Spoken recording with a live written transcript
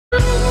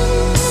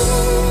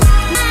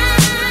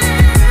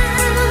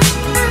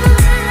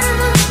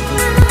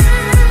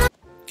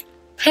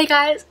Hey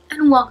guys,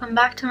 and welcome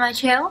back to my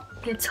channel.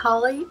 It's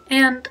Holly,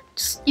 and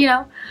just,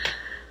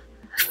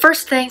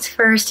 first things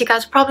first, you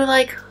guys are probably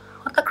like,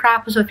 what the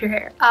crap was with your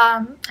hair?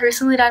 I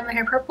recently dyed my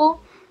hair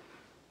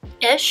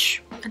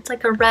purple-ish. It's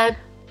like a red,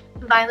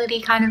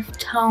 violet-y kind of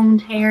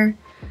toned hair.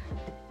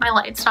 My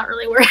light's not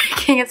really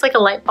working. It's like a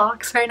light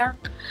box right now.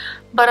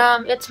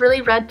 But it's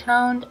really red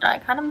toned. I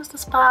kind of missed a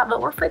spot,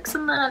 but we're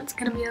fixing that. It's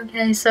gonna be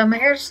okay. So my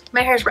hair's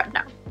red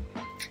now.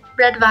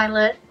 Red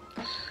violet.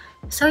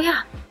 So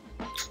yeah.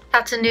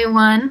 That's a new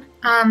one.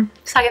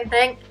 Second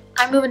thing,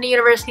 I'm moving to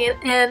university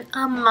in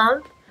a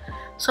month,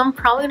 so I'm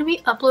probably gonna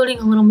be uploading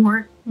a little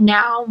more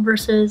now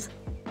versus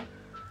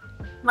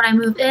when I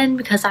move in,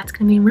 because that's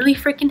gonna be really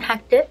freaking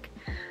hectic.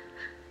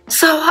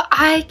 So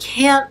I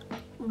can't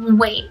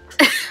wait.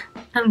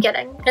 I'm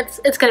kidding.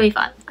 It's gonna be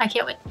fun. I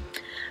can't wait.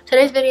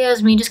 Today's video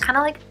is me just kind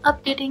of like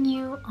updating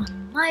you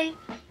on life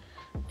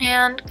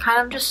and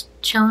kind of just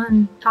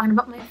chilling, talking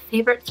about my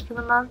favorites for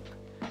the month,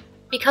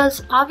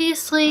 because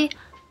obviously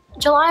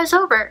July is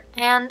over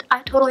and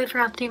I totally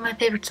forgot to do my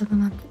favorites of the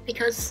month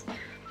because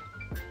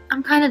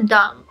I'm kind of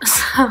dumb.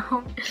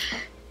 So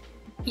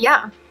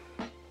yeah,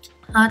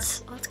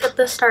 let's get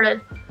this started.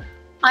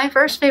 My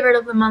first favorite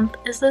of the month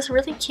is this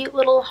really cute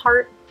little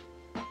heart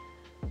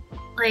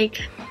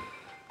like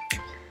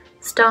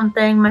stone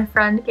thing my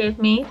friend gave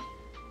me.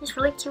 He's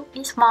really cute,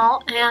 he's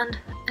small, and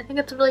I think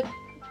it's a really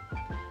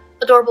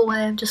adorable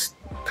way of just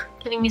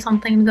giving me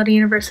something to go to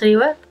university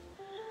with.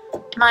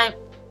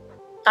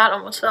 That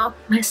almost fell.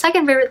 My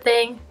second favorite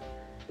thing,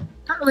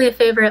 not really a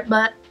favorite,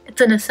 but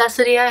it's a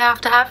necessity I have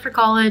to have for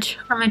college,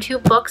 are my two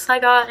books I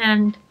got,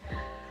 and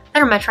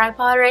they're on my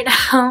tripod right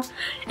now.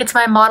 It's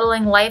my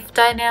Modeling Life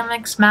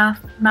Dynamics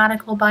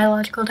Mathematical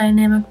Biological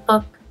Dynamic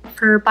book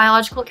for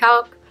biological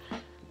calc,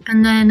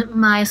 and then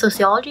my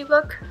sociology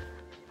book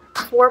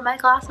for my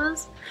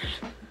classes.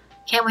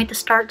 Can't wait to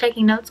start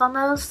taking notes on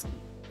those.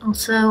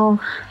 Also,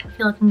 I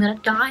feel like I'm gonna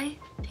die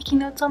taking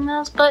notes on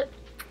those, but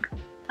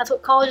that's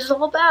what college is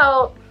all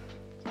about.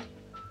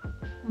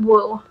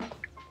 Whoa.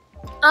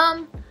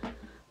 My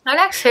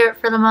next favorite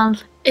for the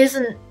month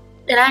isn't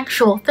an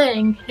actual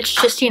thing. It's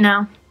just,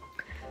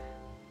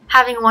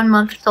 having 1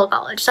 month till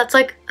college. That's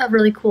like a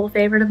really cool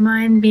favorite of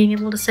mine, being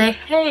able to say,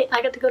 hey,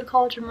 I get to go to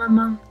college in 1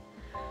 month.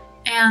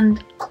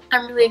 And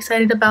I'm really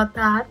excited about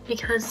that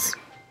because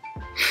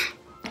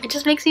it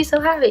just makes me so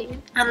happy.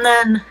 And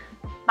then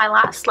my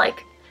last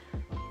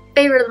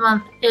favorite of the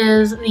month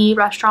is the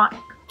restaurant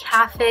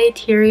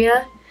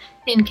Cafeteria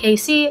in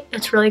KC.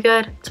 It's really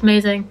good. It's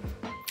amazing.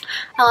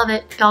 I love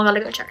it. Y'all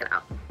gotta go check it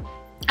out.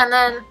 And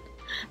then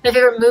my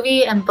favorite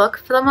movie and book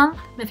for the month.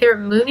 My favorite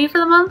movie for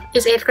the month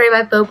is 8th Grade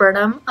by Bo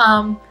Burnham.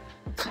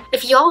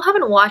 If y'all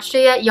haven't watched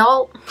it yet,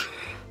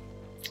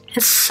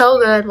 it's so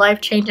good,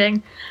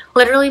 life-changing.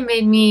 Literally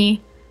made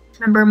me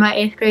remember my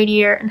 8th grade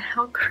year and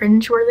how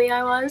cringeworthy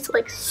I was.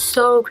 Like,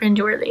 so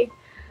cringeworthy.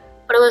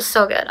 But it was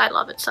so good. I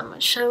love it so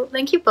much. So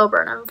thank you, Bo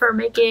Burnham, for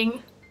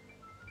making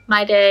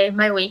my day,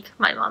 my week,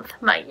 my month,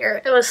 my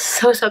year. It was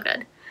so, so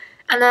good.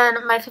 And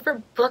then my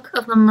favorite book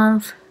of the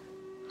month,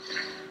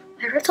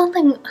 I read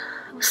something,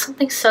 it was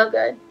something so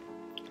good.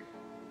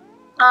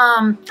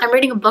 I'm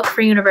reading a book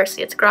for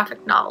university. It's a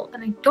graphic novel,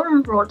 and I don't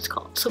remember what it's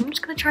called. So I'm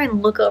just gonna try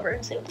and look over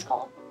and see what it's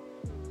called.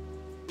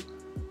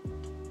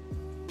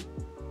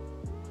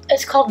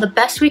 It's called The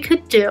Best We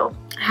Could Do.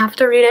 I have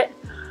to read it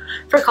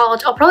for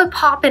college. I'll probably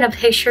pop in a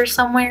picture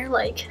somewhere,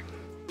 like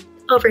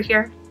over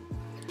here.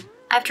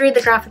 I have to read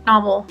the graphic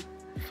novel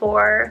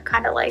for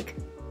kind of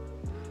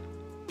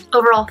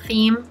overall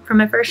theme for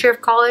my first year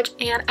of college,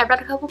 and I read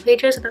a couple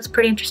pages and it's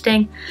pretty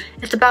interesting.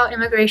 It's about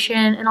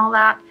immigration and all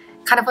that,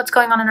 kind of what's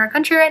going on in our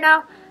country right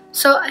now.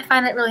 So I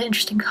find it a really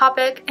interesting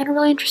topic and a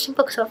really interesting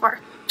book so far.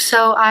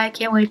 So I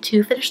can't wait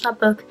to finish that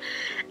book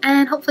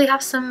and hopefully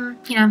have some,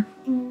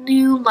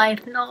 new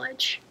life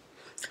knowledge.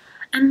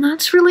 And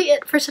that's really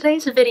it for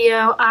today's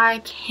video. I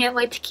can't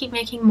wait to keep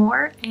making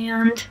more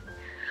and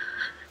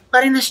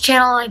letting this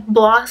channel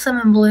blossom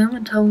and bloom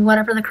into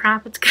whatever the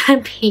crap it's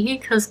gonna be,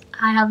 because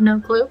I have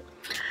no clue.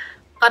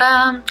 But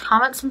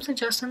comment some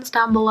suggestions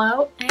down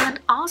below,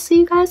 and I'll see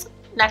you guys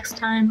next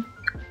time.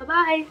 Bye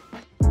bye.